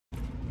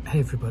Hey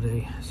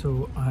everybody,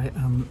 so I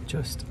am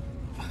just,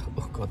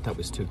 oh god that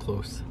was too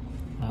close.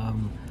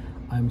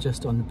 I'm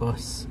just on the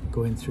bus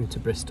going through to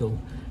Bristol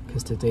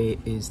because today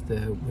is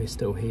the We're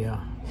Still Here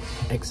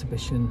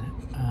exhibition.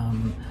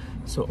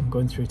 So I'm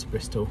going through to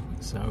Bristol,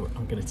 so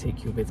I'm going to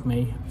take you with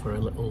me for a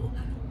little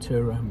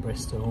tour around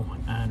Bristol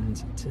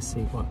and to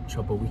see what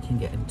trouble we can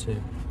get into.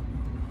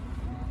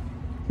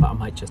 But I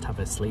might just have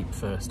a sleep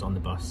first on the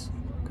bus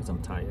because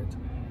I'm tired.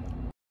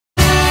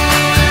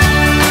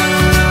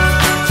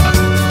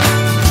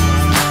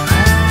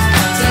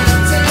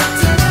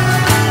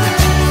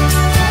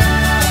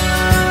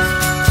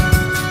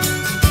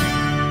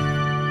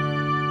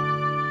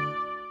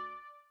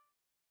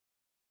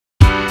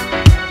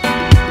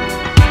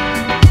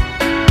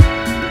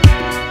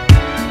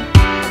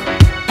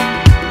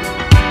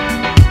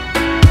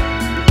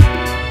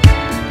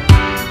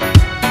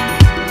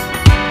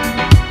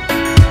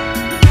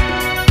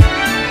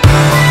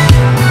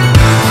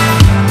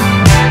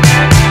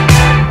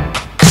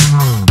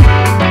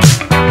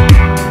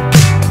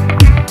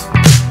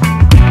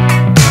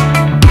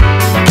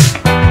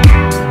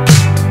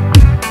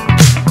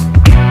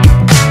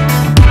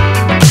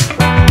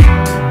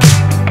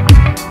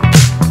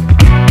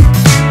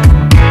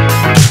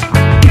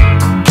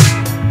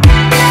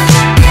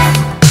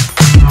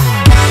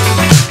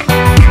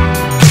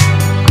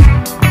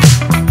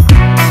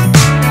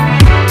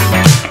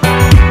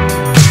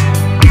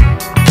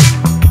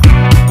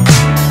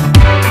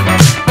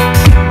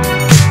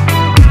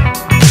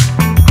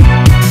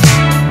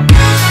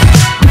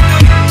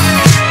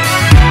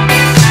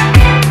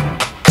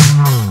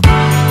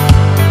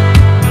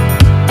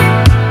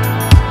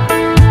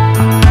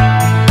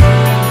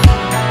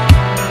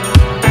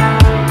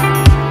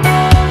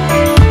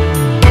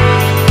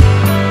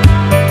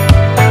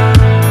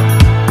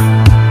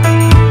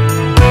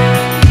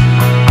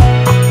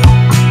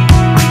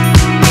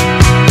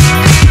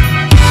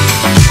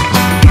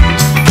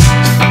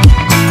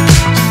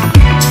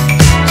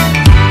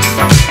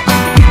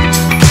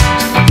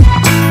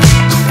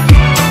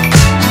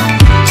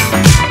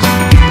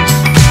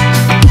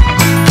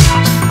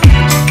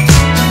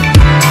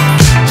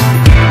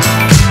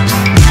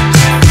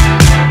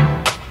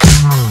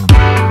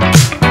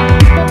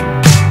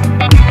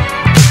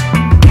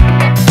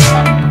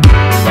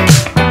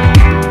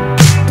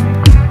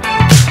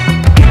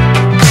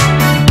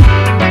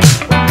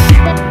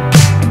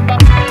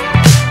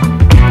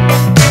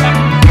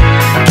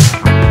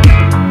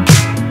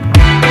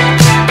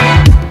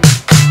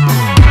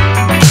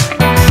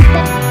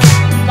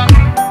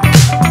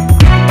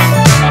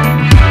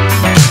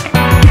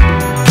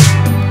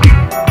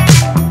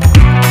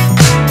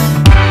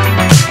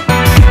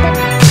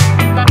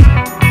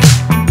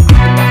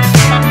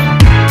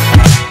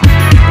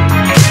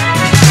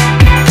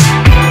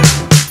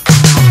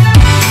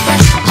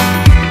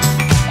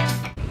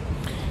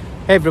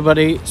 Hey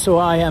everybody, so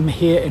I am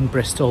here in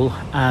Bristol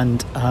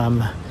and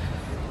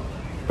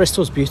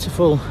Bristol's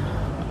beautiful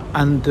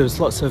and there's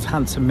lots of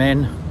handsome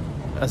men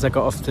as I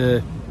got off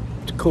the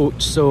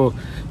coach, so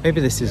maybe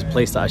this is a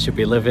place that I should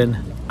be living.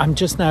 I'm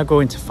just now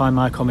going to find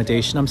my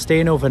accommodation. I'm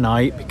staying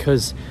overnight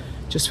because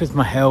just with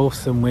my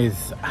health and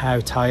with how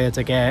tired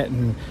I get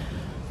and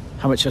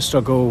how much I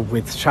struggle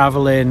with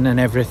travelling and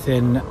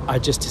everything, I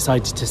just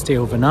decided to stay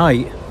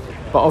overnight.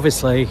 But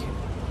obviously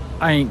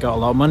I ain't got a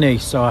lot of money,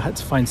 so I had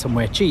to find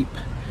somewhere cheap.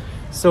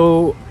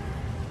 So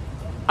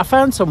I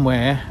found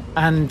somewhere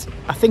and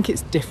I think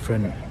it's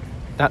different.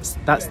 That's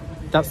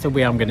the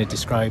way I'm going to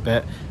describe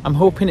it. I'm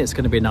hoping it's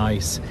going to be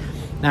nice.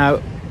 Now,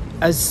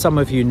 as some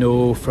of you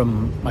know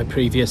from my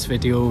previous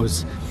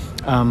videos,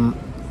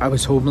 I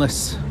was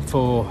homeless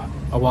for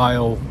a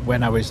while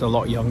when I was a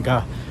lot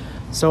younger.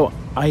 So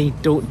I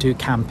don't do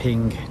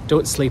camping,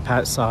 don't sleep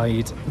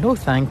outside. No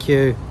thank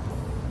you.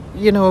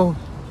 You know,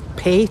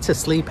 pay to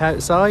sleep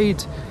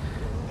outside.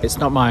 It's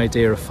not my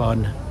idea of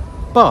fun,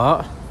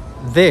 but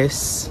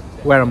this,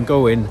 where I'm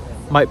going,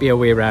 might be a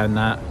way around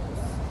that.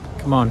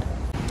 Come on.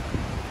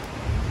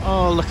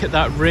 Oh, look at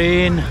that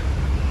rain.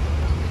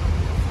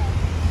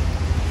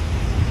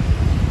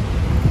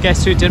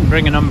 Guess who didn't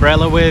bring an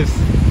umbrella with?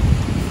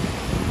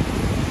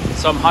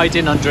 So I'm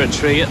hiding under a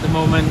tree at the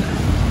moment.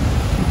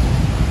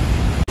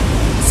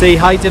 See,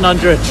 hiding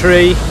under a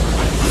tree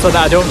so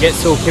that I don't get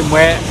soaking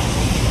wet.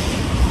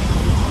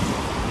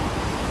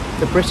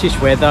 The British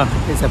weather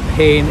is a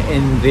pain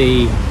in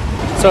the...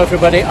 So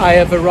everybody, I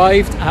have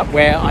arrived at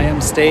where I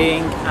am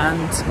staying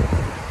and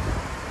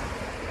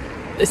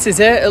this is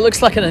it. It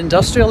looks like an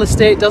industrial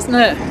estate, doesn't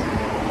it?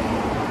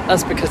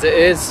 That's because it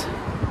is.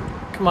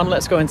 Come on,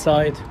 let's go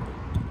inside.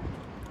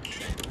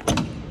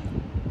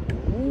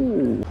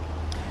 Ooh.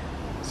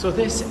 So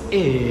this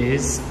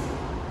is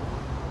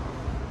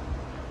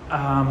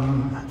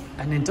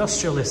an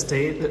industrial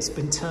estate that's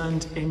been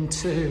turned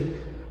into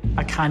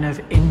a kind of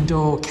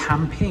indoor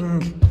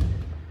camping.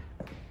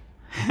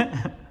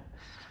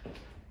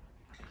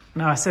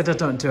 Now, I said I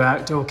don't do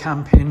outdoor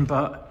camping,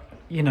 but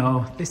you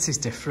know, this is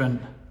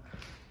different.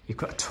 You've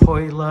got a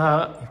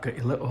toilet, you've got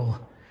your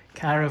little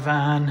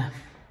caravan.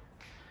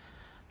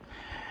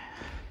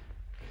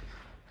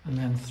 And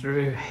then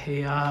through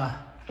here,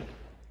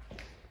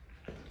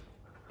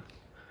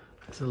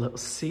 there's a little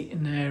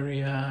seating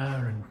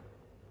area and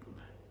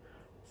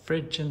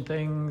fridge and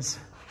things.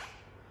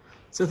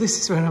 So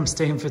this is where I'm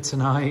staying for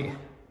tonight.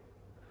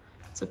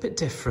 It's a bit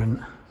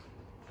different.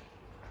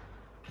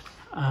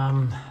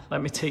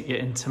 Let me take you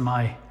into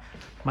my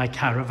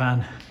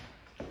caravan.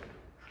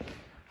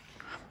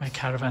 My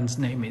caravan's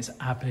name is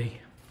Abby.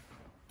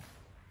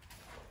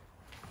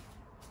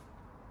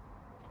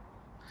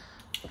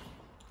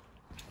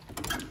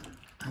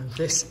 And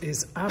this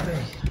is Abby.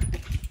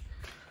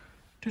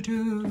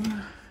 Doo-doo.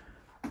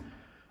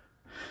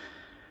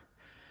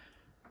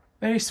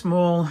 Very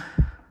small,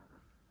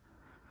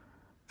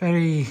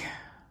 there's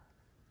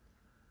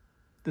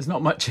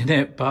not much in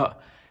it,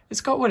 but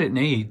it's got what it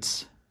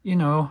needs, you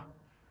know.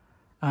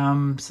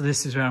 So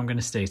this is where I'm going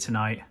to stay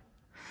tonight.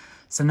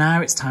 So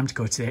now it's time to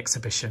go to the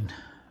exhibition.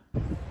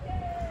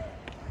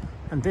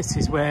 And this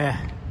is where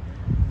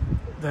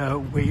the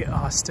We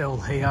Are Still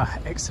Here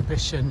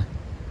exhibition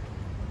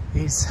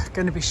is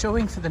going to be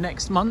showing for the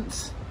next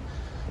month.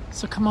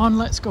 So come on,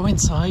 let's go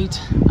inside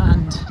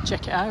and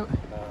check it out.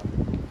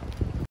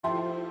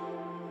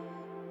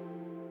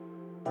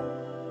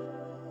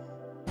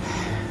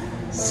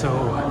 So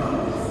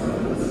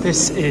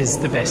this is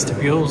the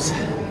vestibules,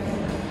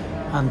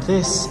 and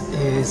this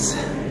is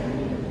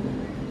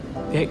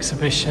the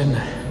exhibition.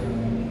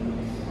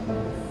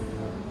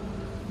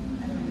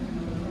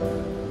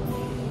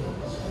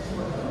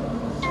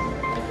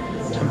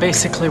 And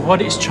basically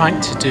what it's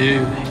trying to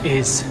do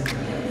is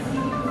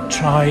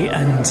try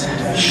and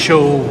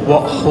show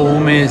what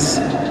home is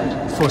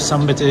for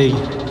somebody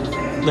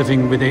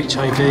living with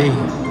HIV,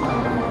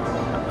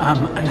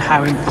 and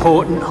how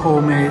important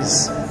home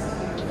is,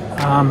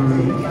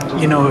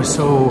 you know,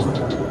 so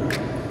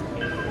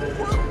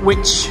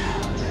which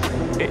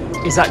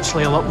is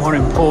actually a lot more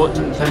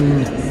important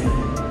than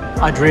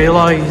I'd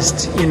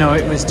realised. You know,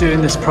 it was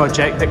doing this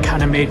project that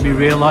kind of made me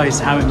realise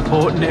how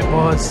important it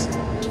was.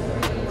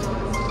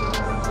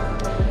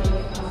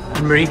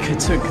 And Marika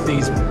took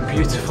these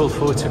beautiful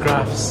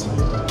photographs,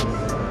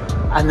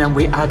 and then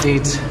we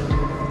added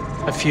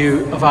a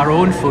few of our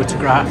own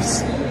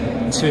photographs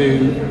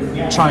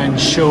to try and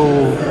show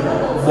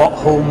what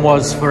home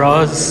was for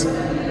us.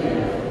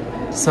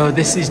 So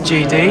this is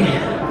GD.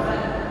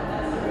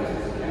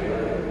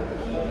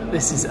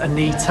 This is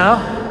Anita.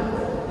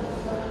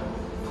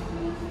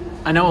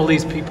 I know all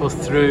these people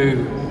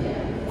through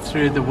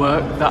the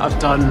work that I've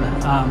done,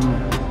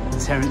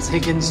 Terence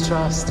Higgins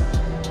Trust.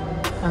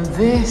 And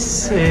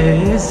this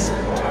is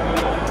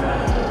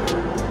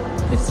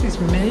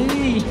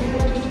me.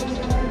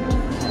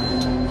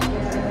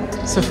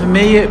 So for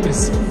me it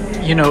was,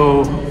 you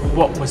know,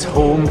 what was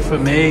home for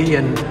me,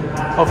 and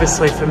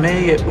obviously for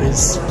me it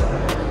was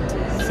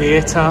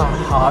theatre,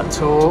 Hart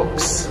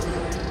Talks,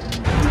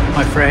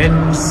 my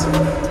friends,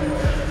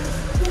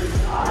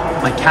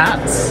 my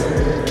cats,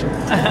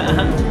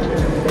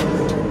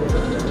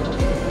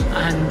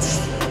 and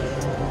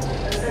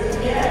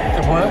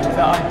the work that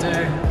I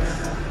do.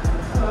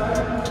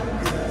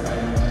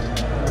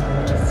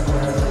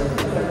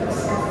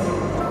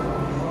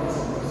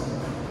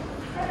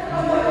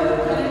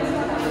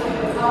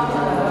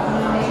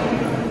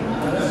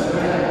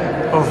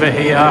 Over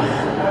here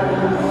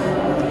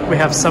we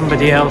have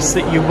somebody else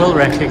that you will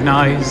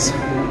recognise.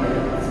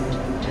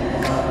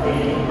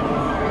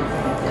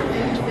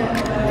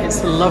 It's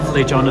the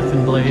lovely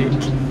Jonathan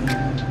Blake,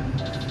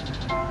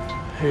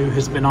 who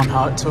has been on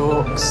Hart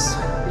Talks.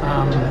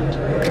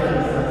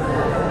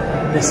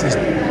 This is,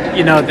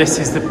 you know, this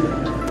is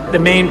the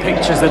main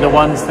pictures are the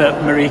ones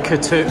that Marika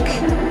took,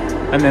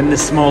 and then the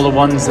smaller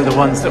ones are the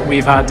ones that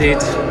we've added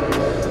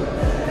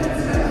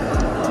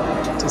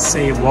to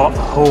see what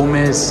home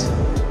is.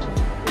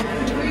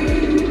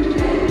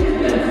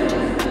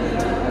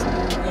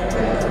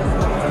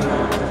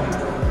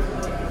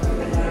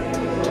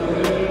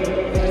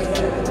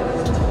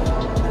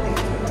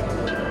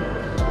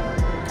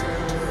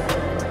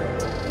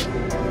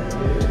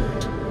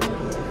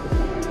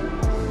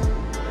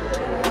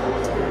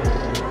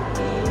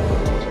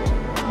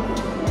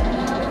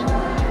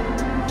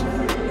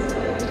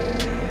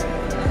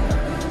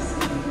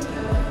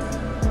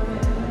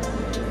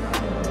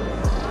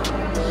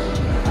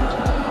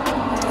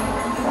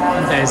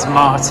 There's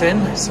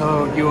Martin,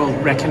 so you will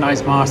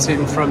recognise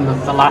Martin from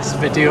the last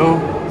video.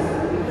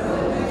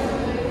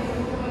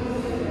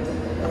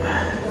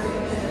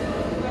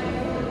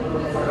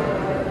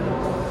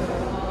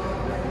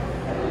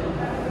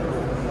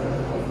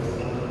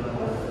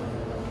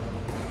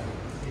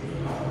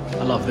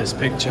 I love this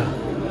picture.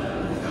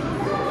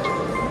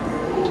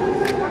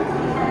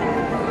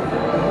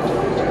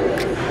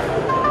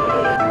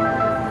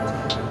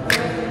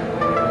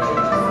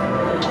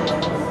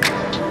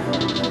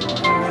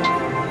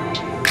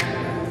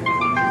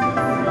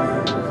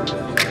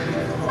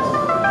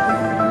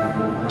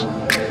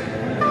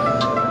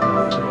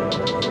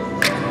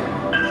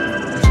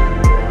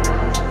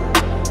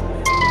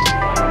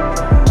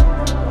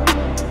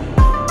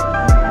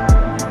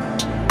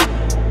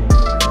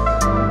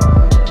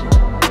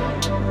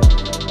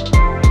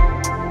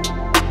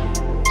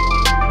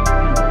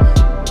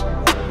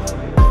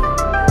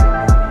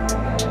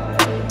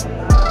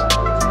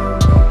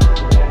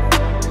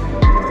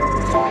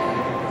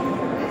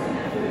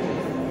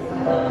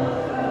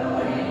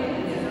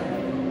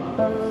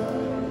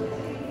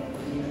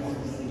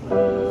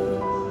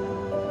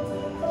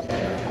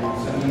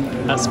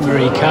 That's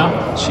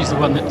Marika. She's the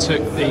one that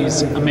took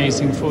these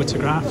amazing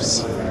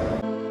photographs.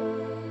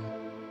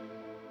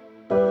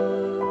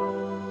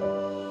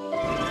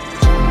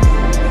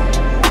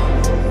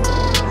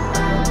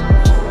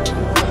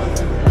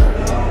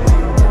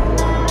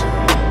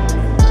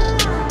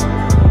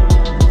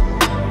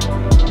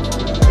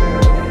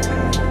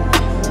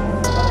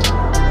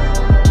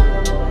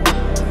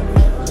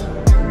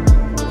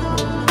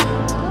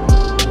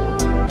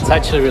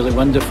 It's actually really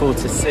wonderful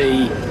to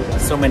see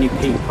so many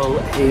people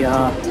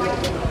here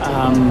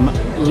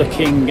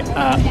looking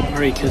at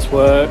Marika's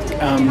work,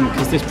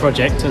 because this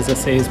project, as I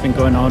say, has been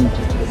going on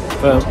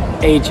for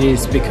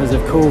ages because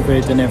of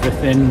COVID and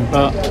everything,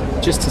 but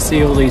just to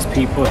see all these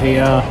people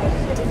here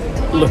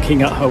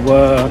looking at her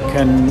work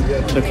and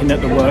looking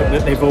at the work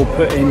that they've all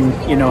put in,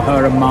 you know,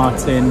 her and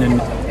Martin and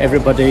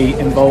everybody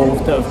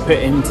involved that have put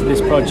into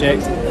this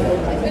project,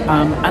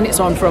 and it's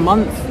on for a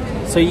month,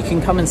 so you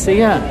can come and see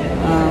her.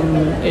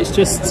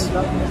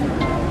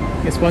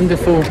 It's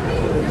wonderful.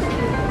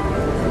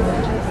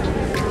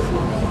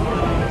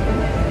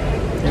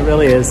 It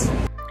really is.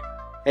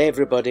 Hey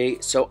everybody,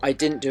 so I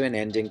didn't do an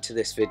ending to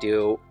this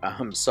video,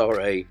 I'm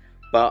sorry,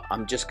 but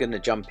I'm just going to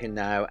jump in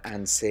now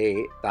and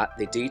say that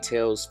the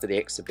details for the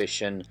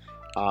exhibition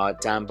are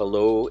down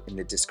below in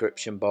the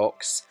description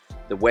box.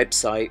 The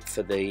website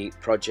for the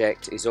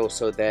project is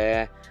also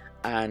there,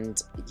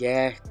 and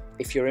yeah,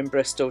 if you're in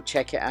Bristol,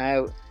 check it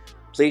out.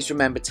 Please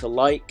remember to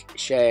like,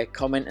 share,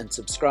 comment and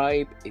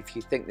subscribe. If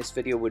you think this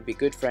video would be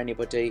good for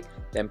anybody,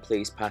 then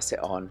please pass it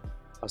on.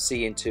 I'll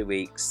see you in 2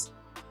 weeks.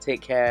 Take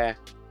care.